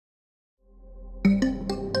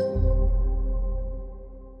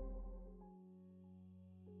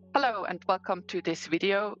and welcome to this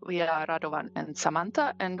video. We are Radovan and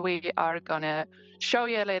Samantha, and we are going to show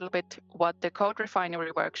you a little bit what the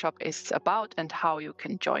CodeRefinery workshop is about and how you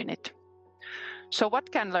can join it. So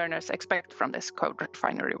what can learners expect from this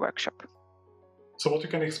CodeRefinery workshop? So what you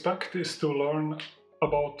can expect is to learn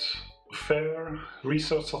about fair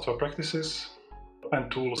research software practices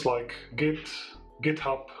and tools like Git,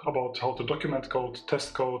 GitHub, about how to document code,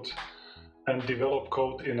 test code, and develop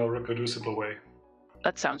code in a reproducible way.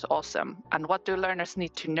 That sounds awesome. And what do learners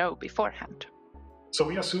need to know beforehand? So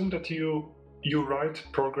we assume that you write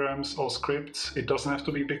programs or scripts. It doesn't have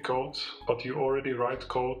to be big code, but you already write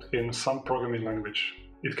code in some programming language.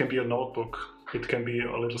 It can be a notebook, it can be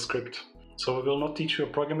a little script. So we will not teach you a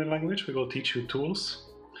programming language, we will teach you tools,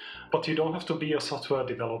 but you don't have to be a software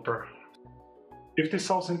developer. If this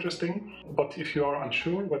sounds interesting, but if you are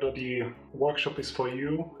unsure whether the workshop is for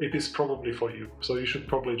you, it is probably for you, so you should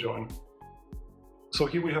probably join. So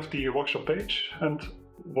here we have the workshop page, and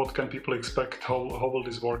what can people expect? How will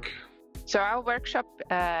this work? So our workshop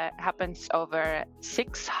happens over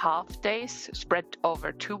 6 half days, spread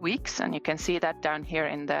over 2 weeks, and you can see that down here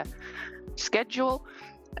in the schedule.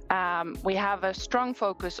 We have a strong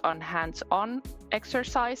focus on hands-on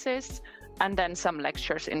exercises and then some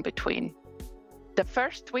lectures in between. The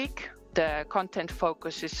first week, the content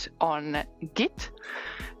focuses on Git.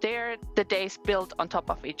 There, the days build on top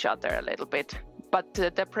of each other a little bit, but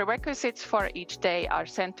the prerequisites for each day are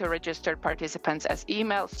sent to registered participants as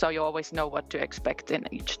emails, so you always know what to expect in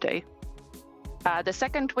each day. The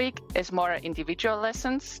second week is more individual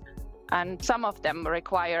lessons, and some of them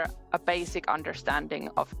require a basic understanding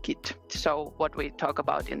of Git, so what we talk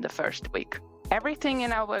about in the first week. Everything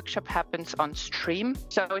in our workshop happens on stream,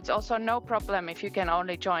 so it's also no problem if you can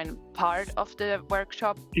only join part of the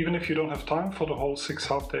workshop. Even if you don't have time for the whole 6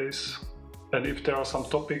 half days, and if there are some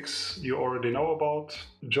topics you already know about,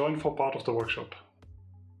 join for part of the workshop.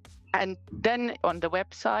 And then on the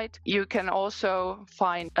website, you can also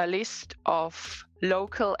find a list of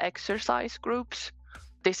local exercise groups.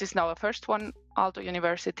 This is now a first one, Aalto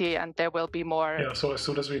University, and there will be more. Yeah, so as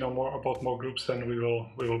soon as we know more about more groups, then we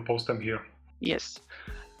will post them here. Yes.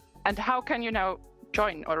 And how can you now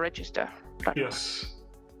join or register? Yes.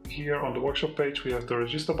 Here on the workshop page, we have the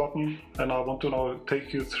register button, and I want to now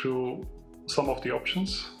take you through some of the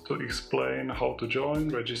options to explain how to join.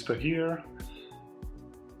 Register here.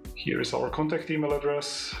 Here is our contact email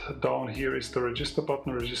address. Down here is the register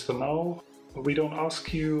button, register now. We don't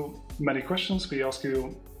ask you many questions. We ask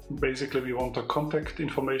you, basically, we want the contact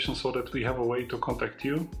information so that we have a way to contact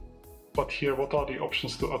you. But here, what are the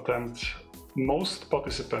options to attend? Most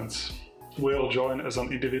participants will join as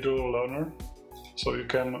an individual learner, so you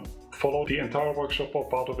can follow the entire workshop or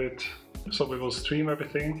part of it. So we will stream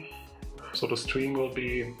everything. So the stream will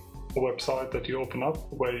be a website that you open up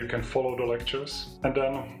where you can follow the lectures, and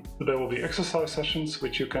then there will be exercise sessions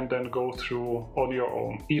which you can then go through on your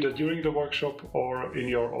own, either during the workshop or in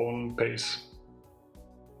your own pace.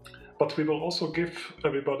 But we will also give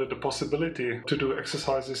everybody the possibility to do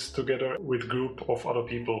exercises together with a group of other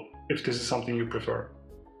people, if this is something you prefer.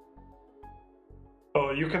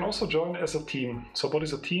 You can also join as a team. So what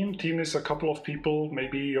is a team? Team is a couple of people,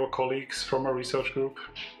 maybe your colleagues from a research group.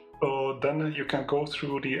 Then you can go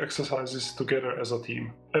through the exercises together as a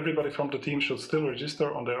team. Everybody from the team should still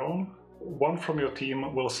register on their own. One from your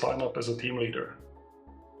team will sign up as a team leader.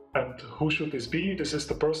 And who should this be? This is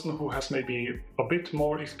the person who has maybe a bit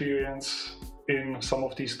more experience in some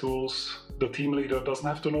of these tools. The team leader doesn't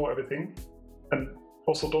have to know everything. And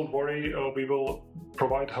also don't worry, we will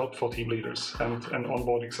provide help for team leaders and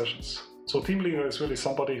onboarding sessions. So team leader is really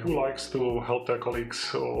somebody who likes to help their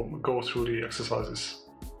colleagues go through the exercises.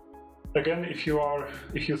 Again, if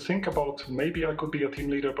you think about maybe I could be a team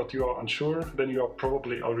leader but you are unsure, then you are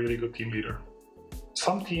probably a really good team leader.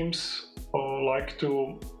 Some teams like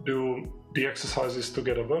to do the exercises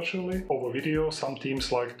together virtually over video. Some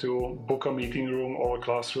teams like to book a meeting room or a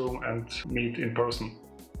classroom and meet in person.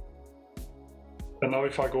 And now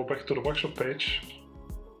if I go back to the workshop page,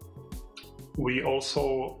 we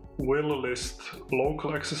also will list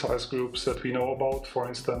local exercise groups that we know about. For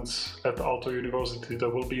instance, at Aalto University there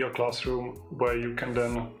will be a classroom where you can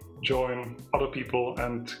then join other people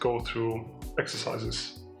and go through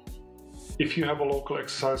exercises. If you have a local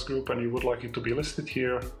exercise group and you would like it to be listed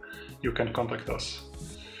here, you can contact us.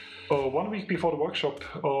 1 week before the workshop,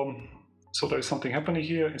 so there is something happening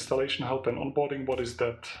here, installation help and onboarding. What is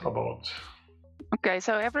that about? Okay,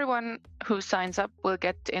 so everyone who signs up will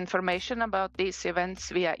get information about these events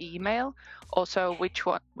via email, also which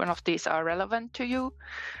one of these are relevant to you.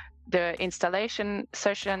 The installation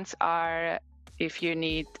sessions are if you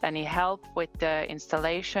need any help with the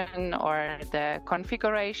installation or the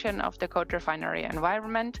configuration of the CodeRefinery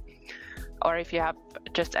environment, or if you have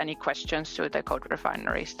just any questions to the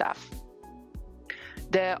CodeRefinery staff.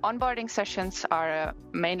 The onboarding sessions are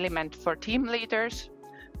mainly meant for team leaders,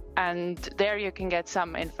 and there you can get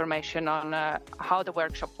some information on how the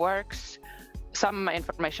workshop works, some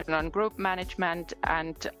information on group management,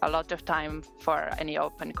 and a lot of time for any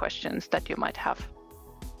open questions that you might have.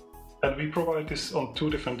 And we provide this on 2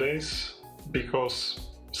 different days because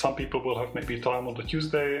some people will have maybe time on the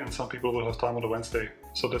Tuesday and some people will have time on the Wednesday.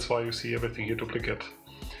 So that's why you see everything here duplicate.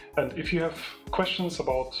 And if you have questions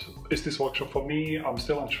about, is this workshop for me? I'm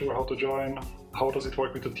still unsure how to join. How does it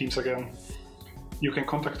work with the teams again? You can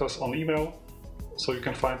contact us on email. So you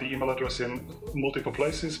can find the email address in multiple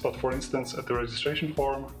places, but for instance, at the registration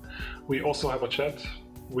form. We also have a chat.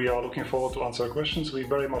 We are looking forward to answer questions. We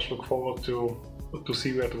very much look forward to see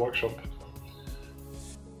you at the workshop.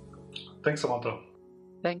 Thanks, Samantha.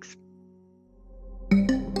 Thanks.